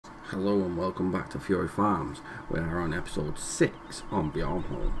Hello and welcome back to Fury Farms. We are on episode 6 on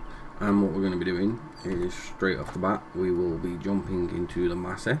Bjornholm, and what we're going to be doing is straight off the bat we will be jumping into the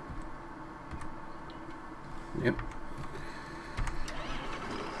Masse. Yep.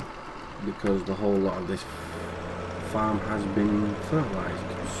 Because the whole lot of this farm has been fertilised,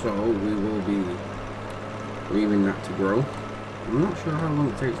 so we will be leaving that to grow. I'm not sure how long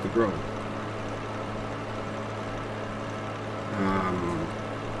it takes to grow.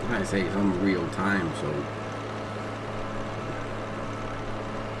 Like I say, it's on real time, so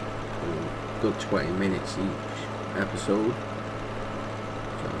a good 20 minutes each episode.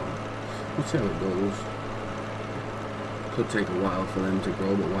 So we'll see how it goes. Could take a while for them to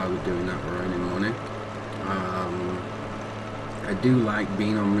grow, but while we're doing that, we're earning money. I do like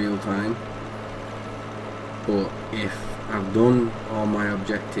being on real time, but if I've done all my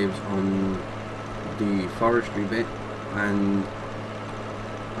objectives on the forestry bit and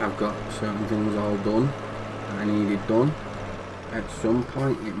I've got certain things all done that I needed done, at some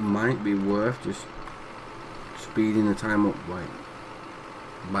point it might be worth just speeding the time up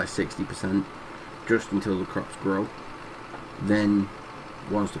by 60% just until the crops grow. Then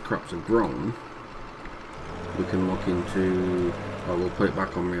once the crops have grown, we can look into, or we'll put it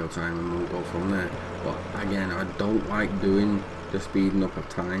back on real time and we'll go from there. But again, I don't like doing the speeding up of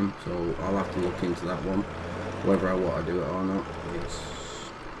time, so I'll have to look into that one, whether I want to do it or not. It's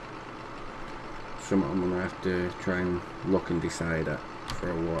something I'm gonna have to try and look and decide at for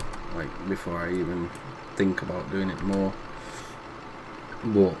a while, like before I even think about doing it more.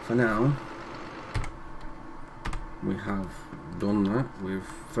 But for now, we have done that. We've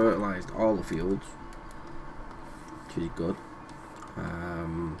fertilised all the fields, which is good.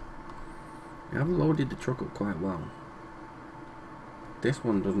 We have loaded the truck up quite well. This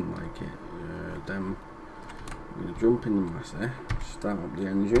one doesn't like it. I'm going to jump in the Masse, start up the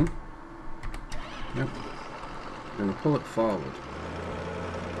engine. Yep. I'm going to pull it forward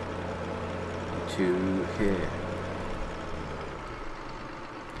to here.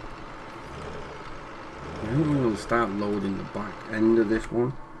 I think we'll start loading the back end of this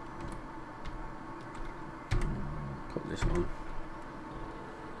one. Put this on.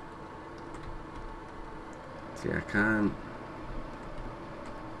 See, I can't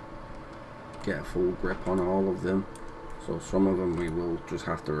get a full grip on all of them, so some of them we will just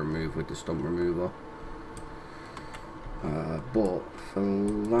have to remove with the stump remover. But for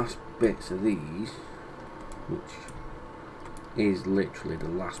the last bits of these, which is literally the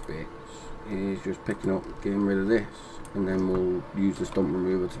last bits, is just picking up, getting rid of this, and then we'll use the stump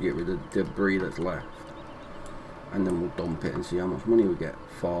remover to get rid of the debris that's left, and then we'll dump it and see how much money we get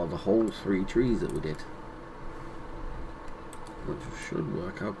for the whole 3 trees that we did, which should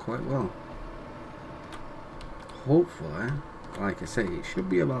work out quite well. Hopefully, like I say, it should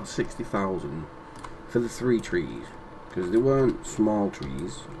be about 60,000 for the 3 trees, because they weren't small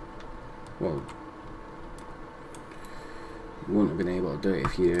trees. Well, you wouldn't have been able to do it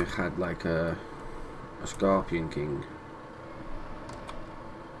if you had like a Scorpion King.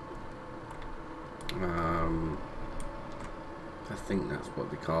 I think that's what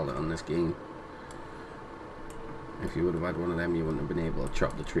they call it on this game. If you would have had one of them, you wouldn't have been able to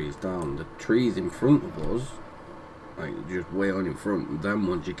chop the trees down. The trees in front of us, like just way on in front, them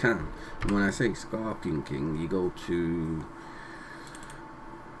ones you can. And when I say Scorpion King, you go to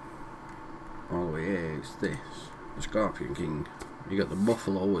all the way here, it's this, the Scorpion King. You got the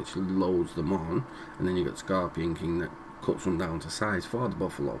buffalo, which loads them on, and then you got Scorpion King that cuts them down to size for the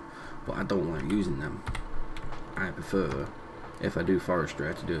buffalo. But I don't like using them. I prefer, if I do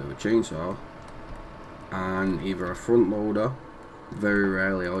forestry, to do it with a chainsaw and either a front loader. Very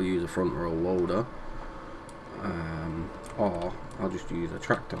rarely I'll use a front row loader, or I'll just use a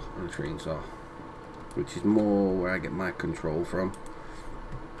tractor and a chainsaw, which is more where I get my control from,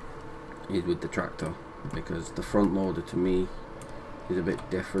 is with the tractor, because the front loader to me is a bit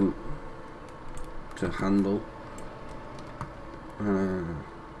different to handle. I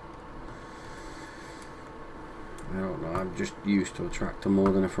don't know, I'm just used to a tractor more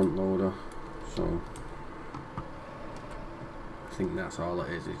than a front loader, so I think that's all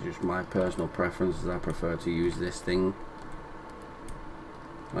it is. It's just my personal preferences. I prefer to use this thing.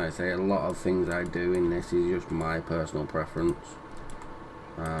 Like I say, a lot of things I do in this is just my personal preference.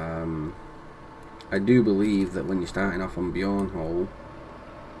 I do believe that when you're starting off on Bjornholm,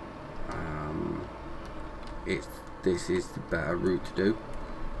 this is the better route to do,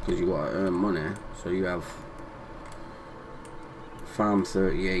 because you got to earn money. So you have Farm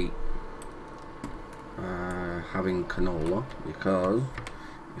 38 having canola, because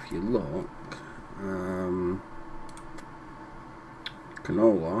if you look,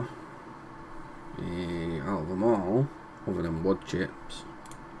 canola, out of them all, other than wood chips,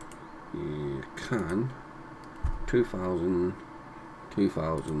 you can 2000,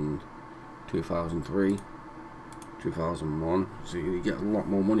 2000, 2003, 2001, so you get a lot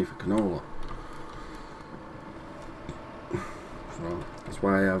more money for canola. So that's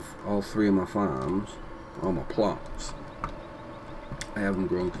why I have all three of my farms, all my plots, I haven't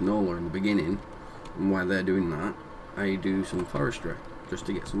grown canola in the beginning, and while they're doing that, I do some forestry just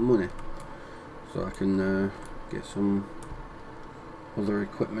to get some money, so I can get some other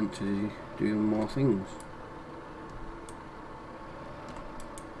equipment to do more things.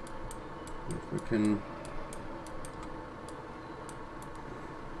 If we can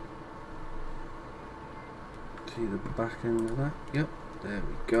see the back end of that, yep, there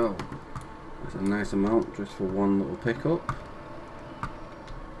we go. That's a nice amount just for one little pickup.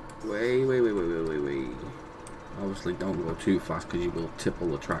 Wait. Obviously don't go too fast because you will tipple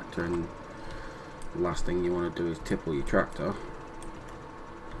the tractor, and the last thing you want to do is tipple your tractor.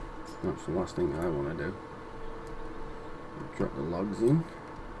 That's the last thing I want to do. Drop the logs in.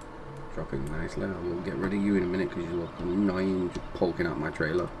 Drop it nicely. I will get rid of you in a minute because you look annoying just poking out my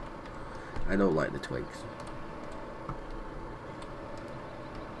trailer. I don't like the twigs.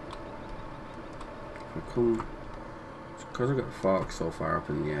 If I come, because I've got the fork so far up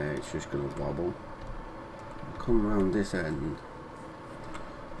in the air, it's just going to wobble. I'll come around this end.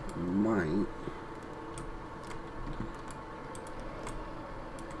 Might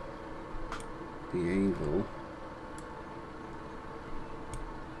be able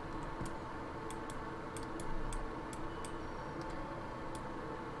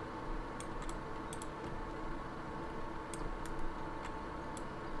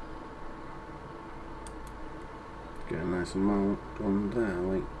get a nice amount on there,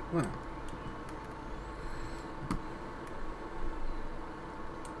 like that.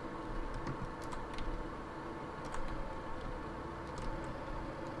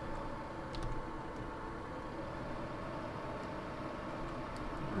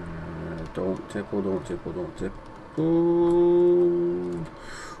 Don't tipple, don't tipple, don't tipple.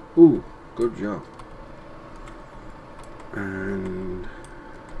 Ooh, good job. And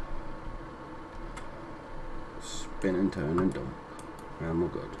spin and turn and dump. And we're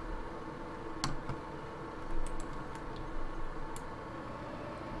good.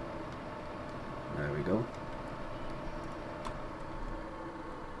 There we go.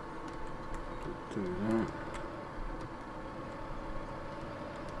 Do that.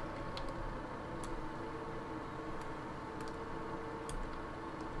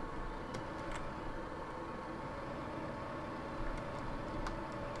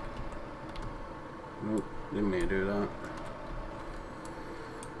 Nope, didn't mean to do that.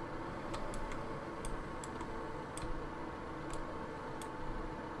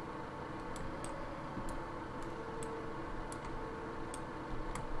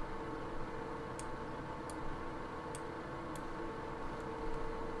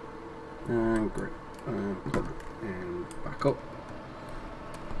 And great. And back up.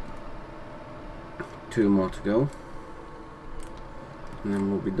 2 more to go. And then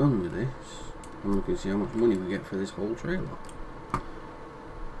we'll be done with this. And we can see how much money we get for this whole trailer.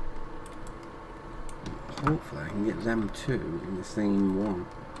 Hopefully I can get them two in the same one.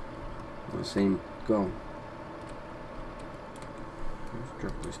 Or the same go. Let's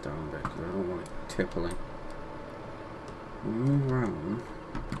drop this down a bit because I don't want it tippling. Move around.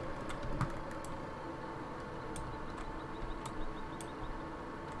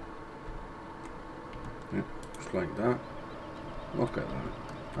 Yep, just like that. Look at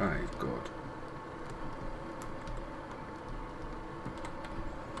that. That is good.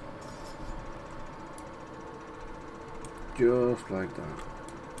 Just like that.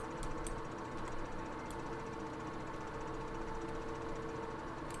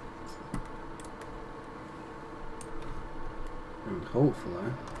 And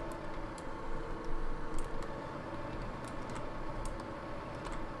hopefully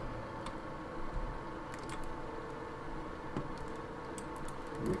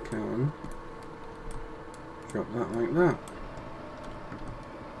we can drop that like that.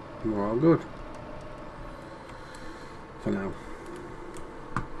 And we're all good. For now.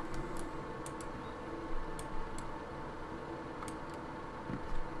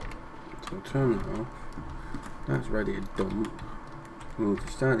 So turn that off. That's ready to dump. We need to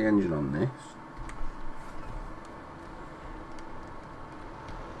start the engine on this.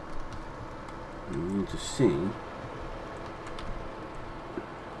 And we need to see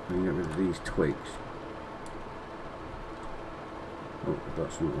and get rid of these twigs. Oh, I've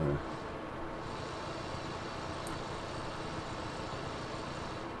got some there.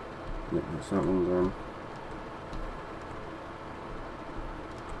 Yep, that's that one gone.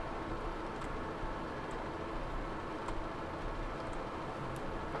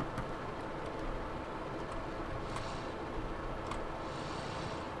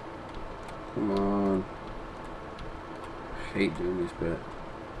 Come on. I hate doing this bit.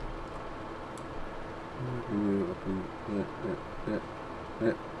 Move up and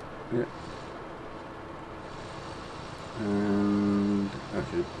yeah. And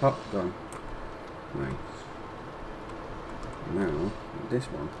actually pop done. Nice. Now this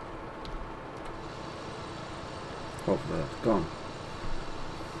one. Hopefully that's gone.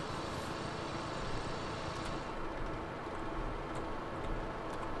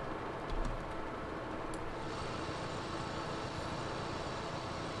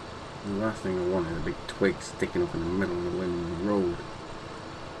 The last thing I want is a big twig sticking up in the middle of the road.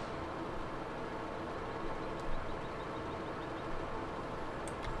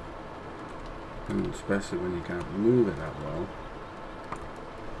 And especially when you can't move it that well.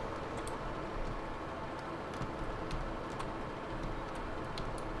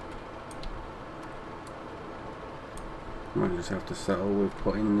 Might just have to settle with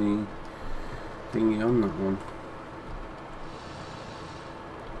putting the thingy on that one.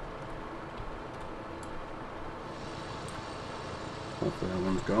 Hopefully that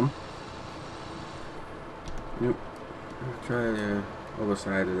one's gone. Yep. I'll try the other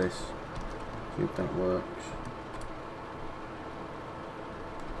side of this. See if that works.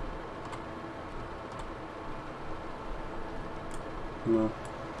 No.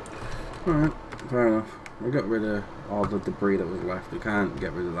 Alright, fair enough. We got rid of all the debris that was left. We can't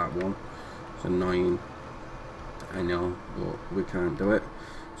get rid of that one. It's annoying. I know, but we can't do it.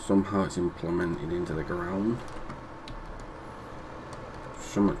 Somehow it's implemented into the ground.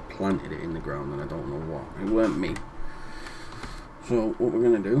 Someone planted it in the ground and I don't know what. It weren't me. So what we're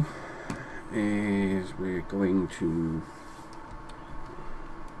going to do is we're going to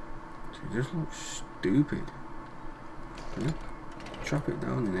it just looks stupid. Can I chop it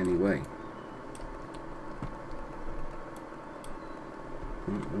down in any way?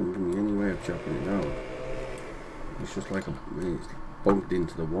 It won't give me any way of chopping it down. It's just like it's bumped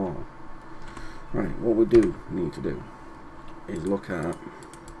into the wall. Right, what we need to do is look at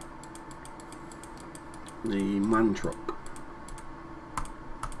the man truck.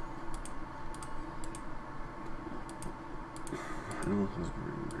 Oh,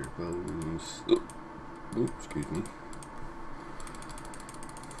 excuse me.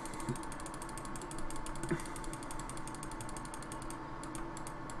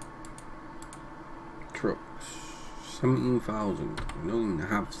 Trucks, 17,000. We don't even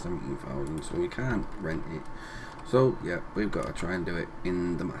have 17,000, so we can't rent it. So yeah, we've got to try and do it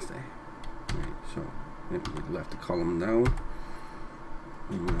in the Massey. Right, so we've left the column down,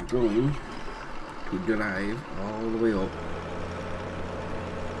 and we're going to drive all the way up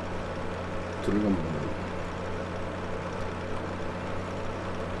to the lumber mill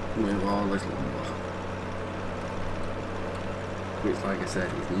with all this lumber, which, like I said,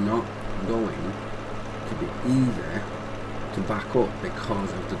 is not going to be easy to back up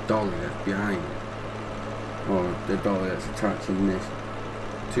because of the dolly that's behind, or the dolly that's attaching this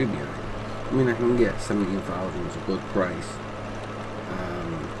to behind. I mean, I can get 17,000 as a good price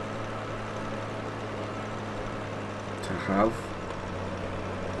to have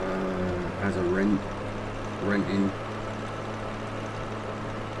as a renting.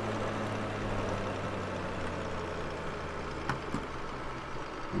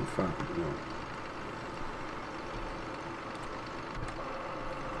 In fact, no.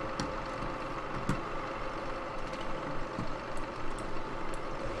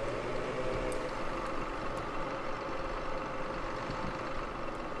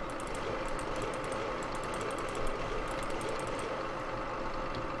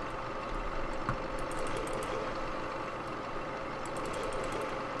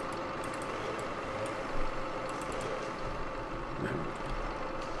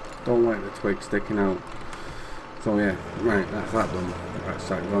 Don't like the twig sticking out. So yeah, right, that's that done. That's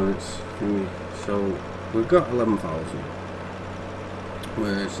that gone. So we've got 11,000,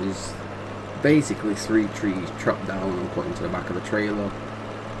 which is basically 3 trees chopped down and put into the back of the trailer.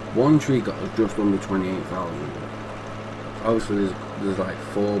 One tree got us just under 28,000. Obviously there's like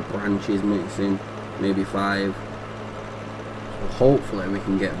 4 branches missing, maybe 5. So hopefully we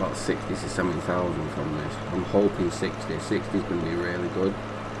can get about 60 to 70,000 from this. I'm hoping 60. 60 is going to be really good.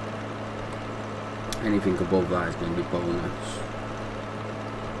 Anything above that is going to be bonus.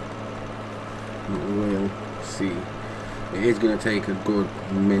 We'll see. It is going to take a good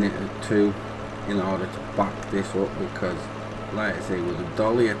minute or 2 in order to back this up, because like I say, with the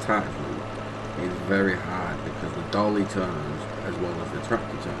dolly attachment, it's very hard because the dolly turns as well as the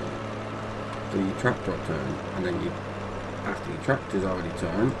tractor turns. So your tractor will turn, and then you, after your tractor's already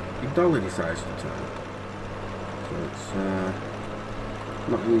turned, your dolly decides to turn. So it's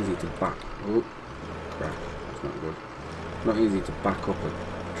not easy to back. Oh crap, that's not good. Not easy to back up a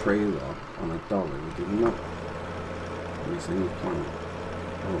trailer on a dolly. We did not miss any point.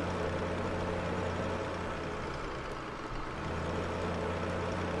 Oh.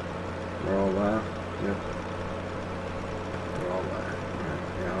 We're all there. Yep. We're all there. Right.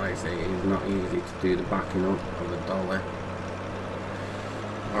 Yeah, like I say, it's not easy to do the backing up of a dolly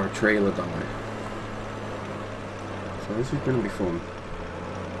or a trailer dolly. So this is going to be fun.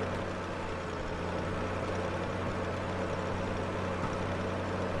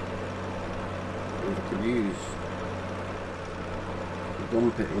 If I could use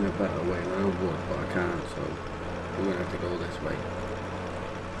dump it in a better way than I would, but I can't, so we're going to have to go this way.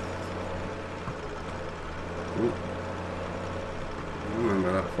 Ooh. I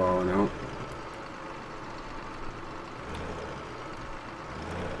remember that falling out.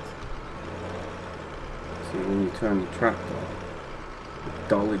 See, when you turn the tractor, the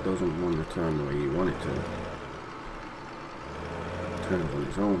dolly doesn't want to turn the way you want it to. It turns on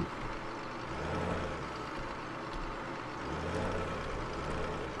its own.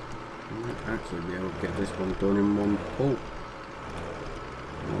 I might actually be able to get this one done in one pull.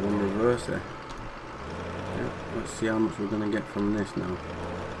 And one reverse there. Yeah, let's see how much we're going to get from this now.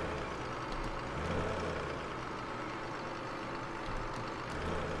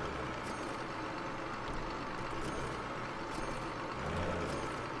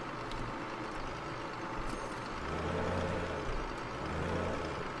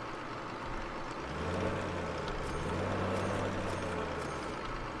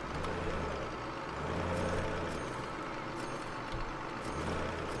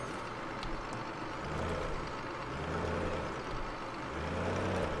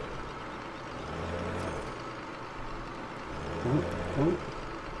 Oh.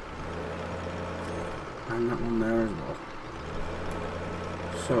 And that one there as well.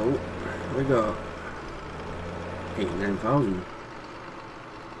 So we got 89,000.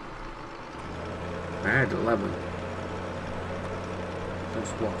 I had 11.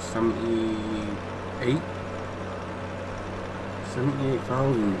 That's what, 78?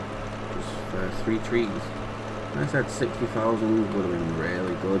 78,000 was for 3 trees. I said 60,000 would have been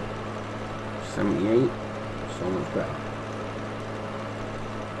really good. 78, so much better.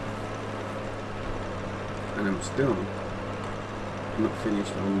 And I'm still not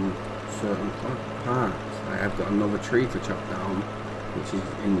finished on certain parts. I have got another tree to chop down, which is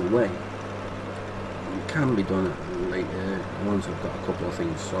in the way. It can be done later once I've got a couple of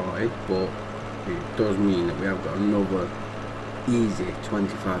things sorted, but it does mean that we have got another easy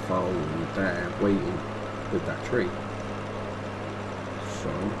 25,000 there waiting with that tree. So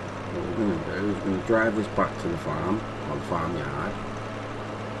what we're going to do is we're going to drive this back to the farm, or the farmyard.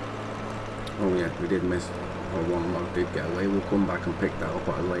 Oh yeah, we did miss, or one log did get away. We'll come back and pick that up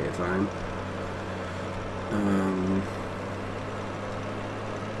at a later time.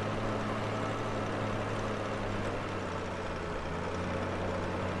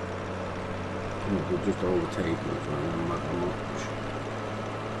 We'll just overtake it, so it doesn't matter much.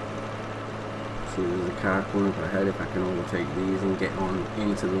 See, there's a car coming up ahead. If I can overtake these and get on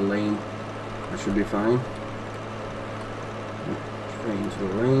into the lane, I should be fine. Straight into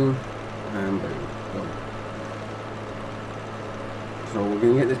the lane. And boom, go. So we're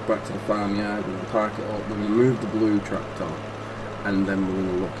going to get this back to the farmyard and park it up. We're going to move the blue tractor, and then we're going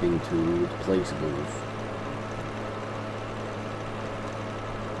to look into the placeables.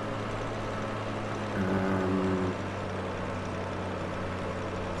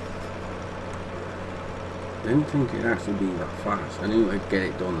 I didn't think it'd actually be that fast. I knew I'd get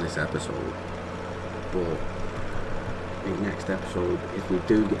it done this episode, but in next episode, if we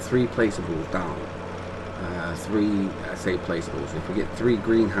do get 3 placeables down, 3, I say placeables, if we get 3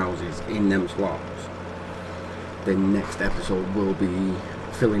 greenhouses in them slots, then next episode will be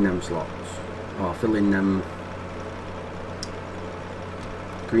filling them slots, or filling them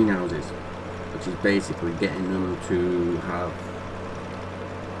greenhouses, which is basically getting them to have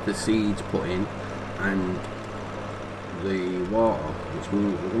the seeds put in and the water, which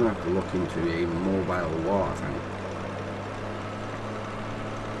means we're going to have to look into a mobile water tank.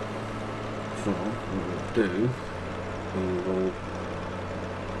 So what we'll do, we will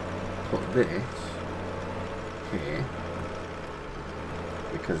put this here,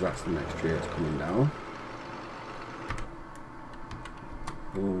 because that's the next tree that's coming down.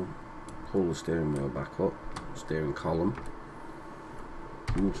 We'll pull the steering wheel back up, steering column,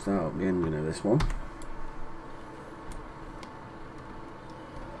 we'll start up the engine of this one.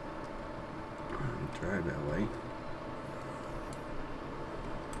 And drive it away.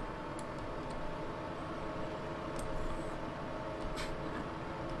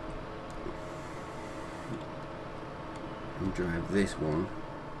 And drive this one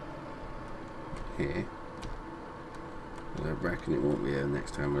here. I reckon it won't be here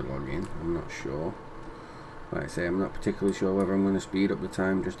next time we log in. I'm not sure. Like I say, I'm not particularly sure whether I'm going to speed up the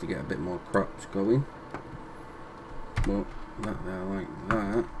time just to get a bit more crops going. But that there like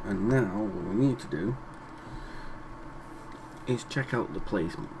that. And now what we need to do is check out the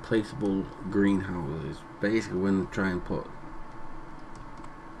placeable greenhouses. Basically, we're going to try and put.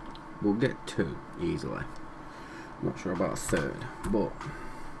 We'll get 2 easily. Not sure about a 3rd, but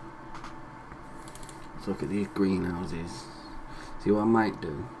let's look at these greenhouses. See what I might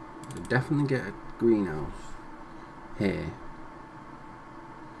do. I'll definitely get a greenhouse here.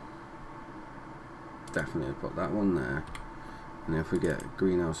 Definitely put that one there. And if we get a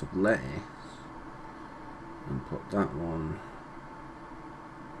greenhouse of lettuce and put that one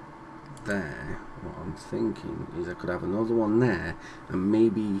there, what I'm thinking is I could have another one there and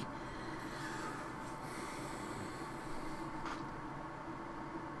maybe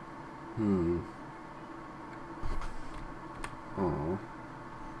oh,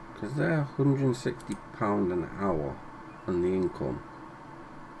 because they're £160 an hour on the income.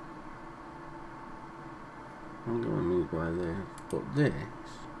 I don't know what I mean by this, but this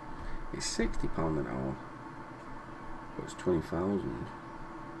is £60 an hour, but it's 20,000.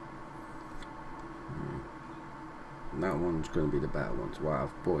 That one's going to be the better one to have,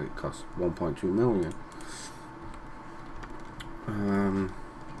 but it costs 1.2 million.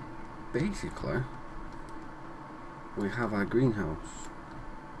 Basically, we have our greenhouse,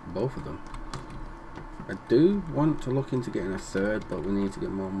 both of them. I do want to look into getting a 3rd, but we need to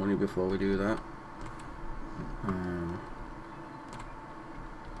get more money before we do that.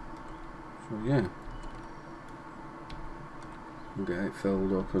 So yeah, we'll get it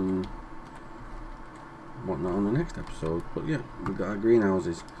filled up and whatnot on the next episode. But yeah, we've got our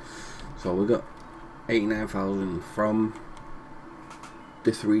greenhouses. So we got 89,000 from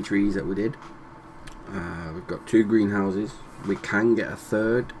the 3 trees that we did. We've got 2 greenhouses. We can get a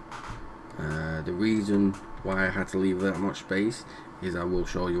 3rd. The reason why I had to leave that much space is I will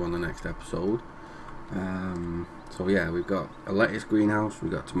show you on the next episode. So yeah, we've got a lettuce greenhouse,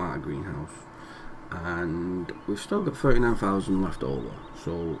 we've got a tomato greenhouse, and we've still got 39,000 left over.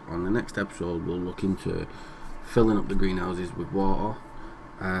 So on the next episode we'll look into filling up the greenhouses with water,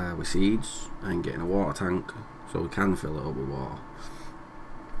 with seeds, and getting a water tank so we can fill it up with water.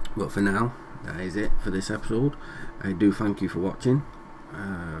 But for now, that is it for this episode. I do thank you for watching.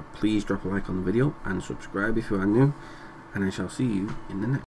 Please drop a like on the video and subscribe if you are new, and I shall see you in the next